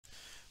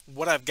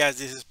What up, guys?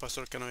 This is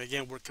Pastor Cano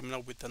again. We're coming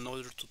up with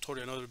another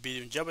tutorial, another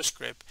video in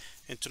JavaScript,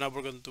 and tonight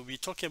we're going to be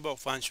talking about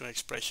function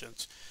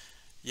expressions.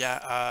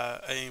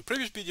 In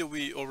previous video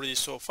we already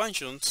saw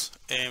functions,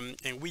 and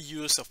we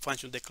use a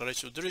function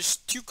declaration. There is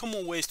two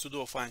common ways to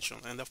do a function,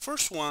 and the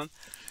first one,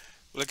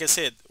 like I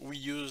said, we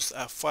use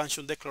a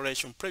function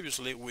declaration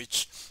previously,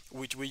 which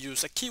we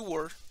use a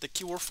keyword, the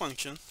keyword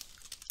function,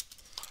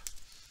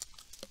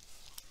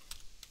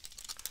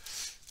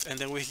 and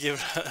then we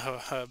give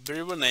a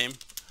variable name,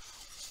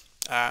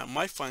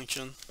 my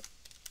function,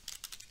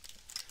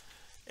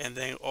 and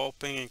then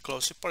open and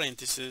close the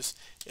parentheses,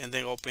 and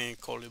then open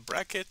and curly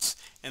brackets,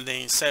 and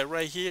then inside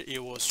right here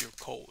it was your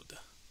code,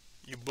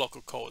 your block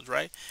of code,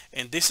 right?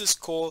 And this is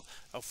called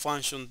a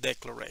function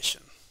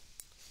declaration.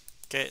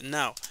 Okay,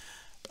 now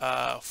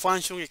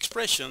function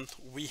expression,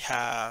 we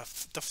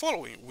have the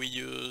following. We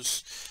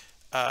use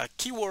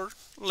keyword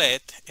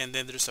let, and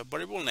then there's a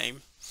variable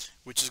name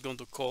which is going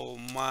to call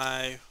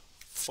my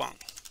fun.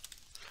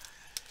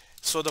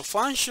 So the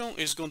function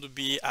is going to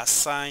be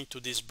assigned to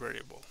this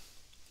variable.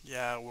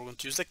 We're going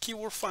to use the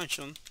keyword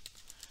function,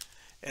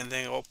 and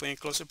then open and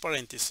close the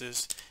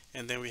parentheses,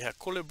 and then we have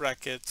curly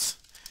brackets,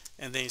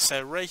 and then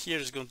inside right here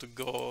is going to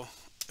go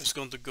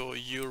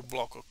your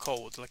block of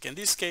code. Like in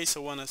this case, I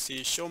want to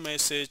see show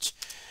message,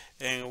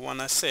 and I want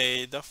to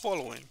say the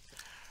following: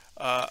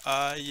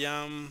 I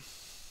am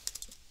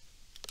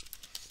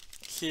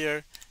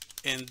here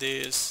in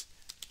this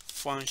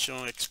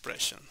function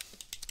expression.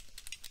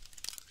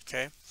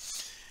 Okay,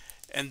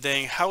 and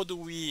then how do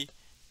we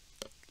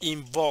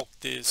invoke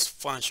this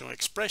function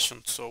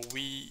expression? So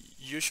we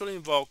usually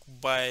invoke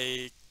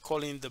by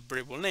calling the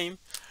variable name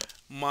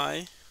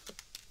my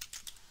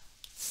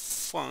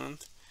fun,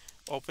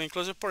 open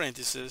close the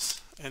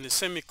parentheses and the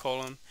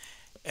semicolon,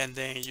 and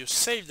then you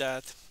save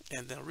that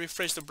and then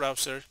refresh the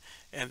browser,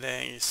 and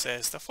then it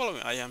says the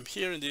following: I am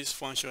here in this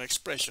function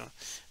expression.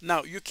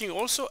 Now you can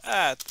also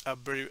add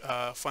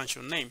a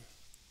function name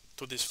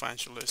to this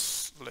function.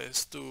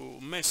 Let's do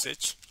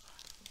message,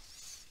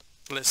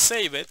 let's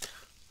save it,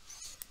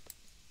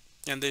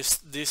 and this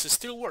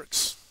still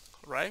works,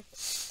 right?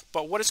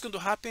 But what is going to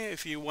happen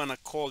if you want to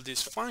call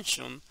this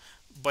function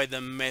by the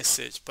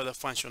message, by the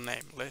function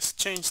name? Let's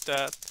change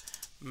that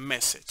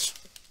message,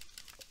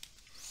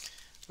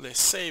 let's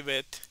save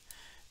it,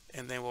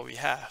 and then what we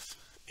have,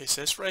 it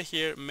says right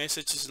here,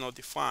 message is not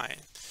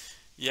defined.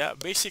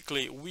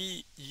 Basically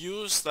we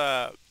use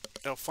the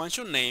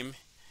function name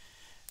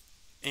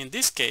in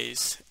this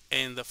case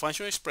and the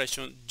function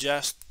expression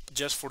just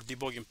for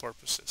debugging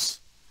purposes,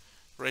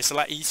 right? It's a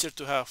lot easier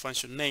to have a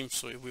function name,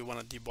 so if we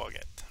want to debug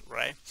it,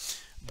 right?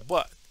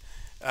 But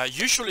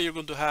usually you're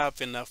going to have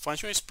in a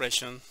function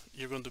expression,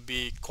 you're going to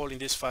be calling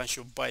this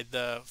function by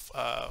the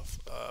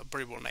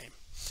variable name.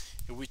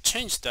 If we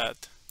change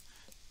that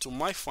to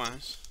my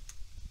funds,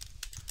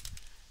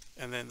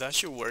 and then that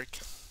should work,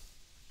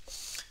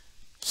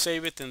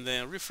 save it and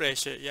then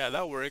refresh it,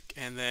 that worked,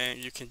 and then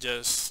you can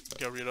just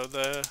get rid of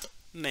the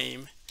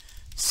name,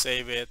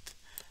 save it,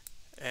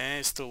 and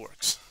it still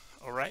works.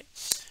 Alright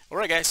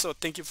guys, so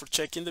thank you for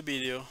checking the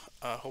video.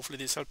 Hopefully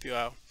this helped you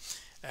out.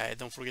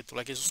 Don't forget to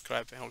like and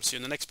subscribe, and I'll see you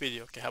in the next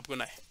video. Okay, have a good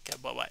night. Okay,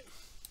 bye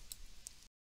bye.